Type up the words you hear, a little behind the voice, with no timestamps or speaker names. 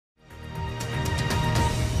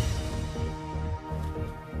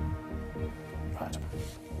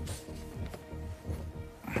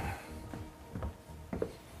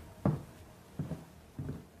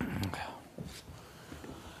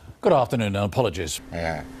Good afternoon and apologies.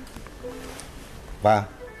 Yeah. Ba.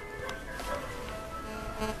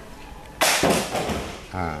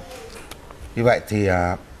 Như vậy thì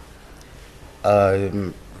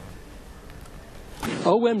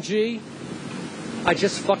OMG, I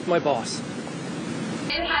just fucked my boss.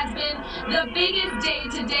 It has been the biggest day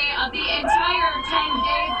today of the entire 10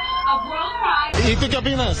 days of World Pride. ¿Y tú qué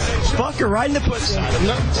opinas? Fuck her right in the pussy.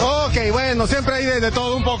 No. Ok, bueno, siempre hay de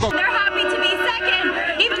todo un poco. They're happy to be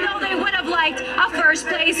second, even though they would have liked a first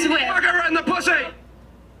place win. Fuck her right in the pussy.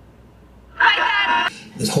 Like that.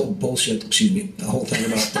 This whole bullshit, excuse me, the whole thing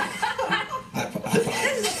about I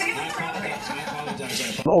apologize.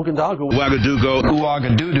 Ogandago. Wagadugo.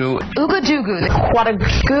 Uagadoodoo. Oogadoogo.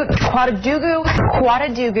 Quadadoogoo.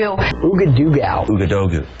 Quadadoogoo. Oogadoogow.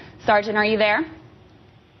 Ugadogu. Sergeant, are you there?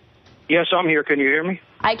 Yes, I'm here. Can you hear me?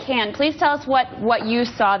 I can. Please tell us what you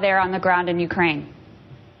saw there on the ground in Ukraine.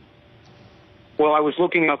 Well, I was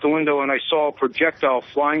looking out the window and I saw a projectile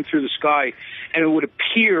flying through the sky, and it would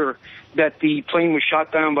appear that the plane was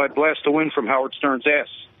shot down by a blast of wind from Howard Stern's ass.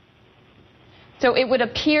 So it would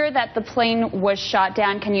appear that the plane was shot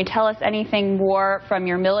down. Can you tell us anything more from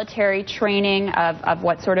your military training of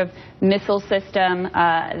what sort of missile system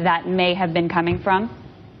that may have been coming from?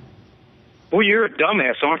 Well, you're a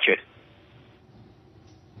dumbass, aren't you?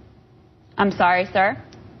 I'm sorry, sir.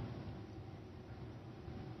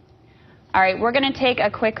 All right, we're going to take a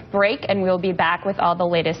quick break, and we'll be back with all the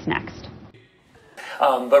latest next.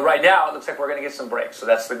 But right now, it looks like we're going to get some breaks, so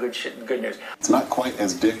that's the good news. It's not quite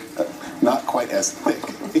as thick.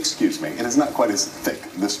 Excuse me. It is not quite as thick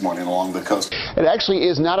this morning along the coast. It actually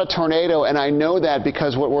is not a tornado, and I know that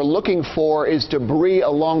because what we're looking for is debris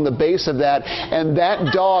along the base of that, and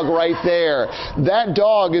that dog right there, that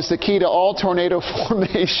dog is the key to all tornado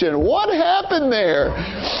formation. What happened there?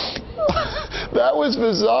 That was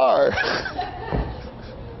bizarre.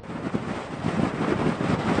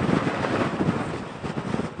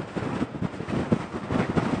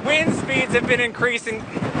 Wind speeds have been increasing.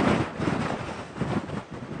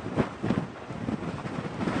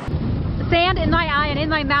 Sand in my eye and in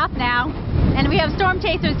my mouth now, and we have storm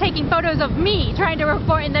chasers taking photos of me trying to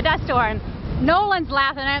report in the dust storm. No one's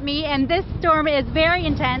laughing at me, and this storm is very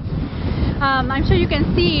intense. I'm sure you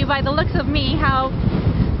can see by the looks of me how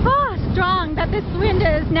strong that this wind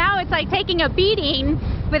is. Now it's like taking a beating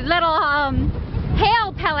with little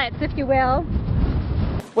hail pellets, if you will.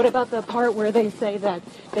 What about the part where they say that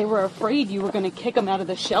they were afraid you were going to kick them out of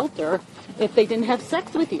the shelter if they didn't have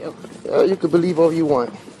sex with you? You can believe all you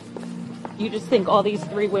want. You just think all these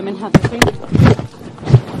 3 women have the same.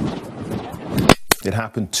 It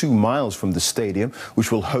happened 2 miles from the stadium,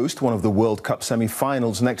 which will host one of the World Cup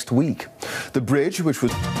semi-finals next week. The bridge, which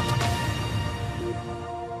was...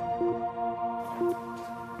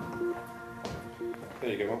 There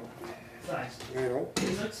you go. Nice.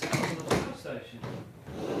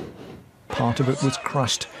 Part of it was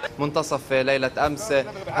crushed. منتصف ليلة أمس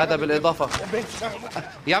هذا بالإضافة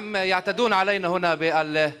يعتدون علينا هنا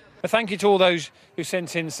بال. Thank you to all those who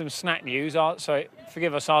sent in some snack news. So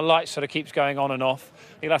forgive us, our light sort of keeps going on and off.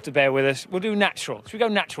 You'll have to bear with us. We'll do natural. Should we go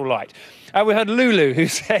natural light? We heard Lulu who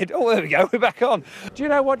said, oh, there we go, we're back on. Do you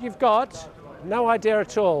know what you've got? No idea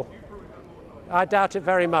at all. I doubt it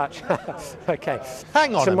very much. Okay.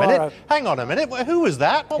 Hang on a minute. Hang on a minute. Who was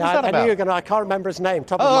that? What was that about? I knew you were going to. I can't remember his name.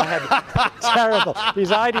 Top of my head. Terrible.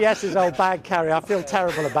 He's IDS's old bag carrier. I feel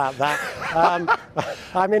terrible about that.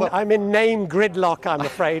 I'm in name gridlock, I'm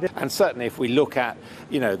afraid. And certainly, if we look at,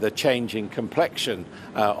 the changing complexion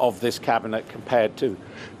of this cabinet compared to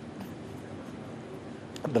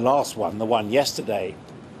the last one, the one yesterday,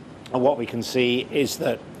 and what we can see is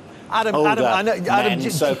that. Adam,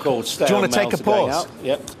 so-called do you want to take a pause?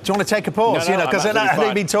 Yep. Do you want to take a pause? No, because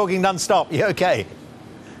I've been talking non-stop. You okay?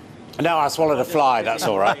 No, I swallowed a fly. That's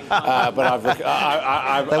all right. But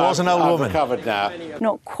there was an old woman. I've recovered now.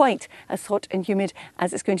 Not quite as hot and humid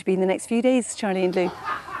as it's going to be in the next few days, Charlie and Lou.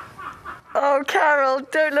 Oh, Carol,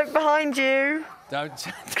 don't look behind you. Don't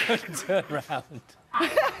turn around.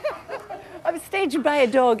 I'm staged by a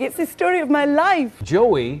dog. It's the story of my life.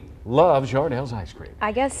 Joey loves Yarnell's ice cream.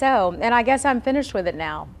 I guess so, and I guess I'm finished with it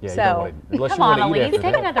now. Yeah, so come on, Elise,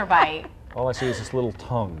 take another bite. All I see is this little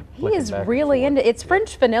tongue. He is really into it's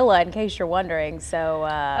French vanilla, in case you're wondering. So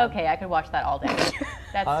okay, I could watch that all day.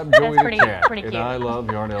 That's pretty cute. And I love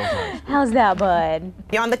Yarnell's ice cream. How's that, bud?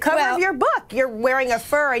 You're on the cover of your book. You're wearing a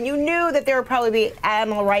fur, and you knew that there would probably be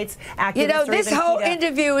animal rights activists. This whole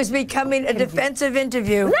interview is becoming a defensive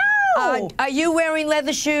interview. No! Are you wearing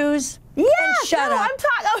leather shoes? Yeah. Shut up. I'm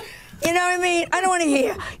talking. You know what I mean? I don't want to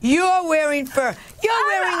hear. You're wearing fur. You're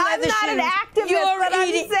wearing leather shoes. I'm not an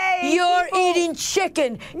activist, You're eating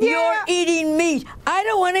chicken. You're eating meat. I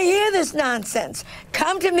don't want to hear this nonsense.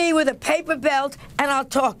 Come to me with a paper belt and I'll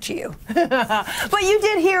talk to you. But you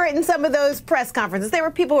did hear it in some of those press conferences. There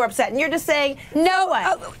were people who were upset, and you're just saying, no,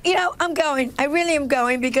 I'm going. I really am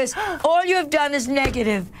going, because all you have done is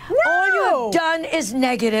negative. No. All you have done is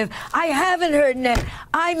negative. I haven't heard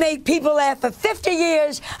I make people laugh for 50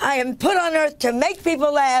 years. I am put on earth to make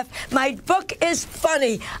people laugh. My book is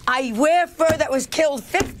funny. I wear fur that was killed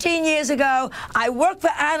 15 years ago. I work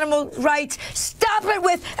for animal rights. Stop it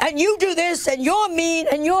with, and you do this, and you're mean,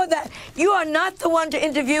 and you're that. You are not the one to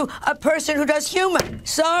interview a person who does humor.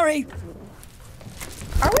 Sorry.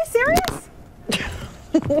 Are we serious?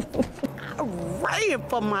 I ran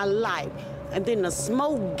for my life, and then the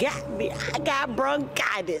smoke got me. I got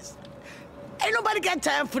bronchitis. Ain't nobody got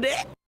time for that.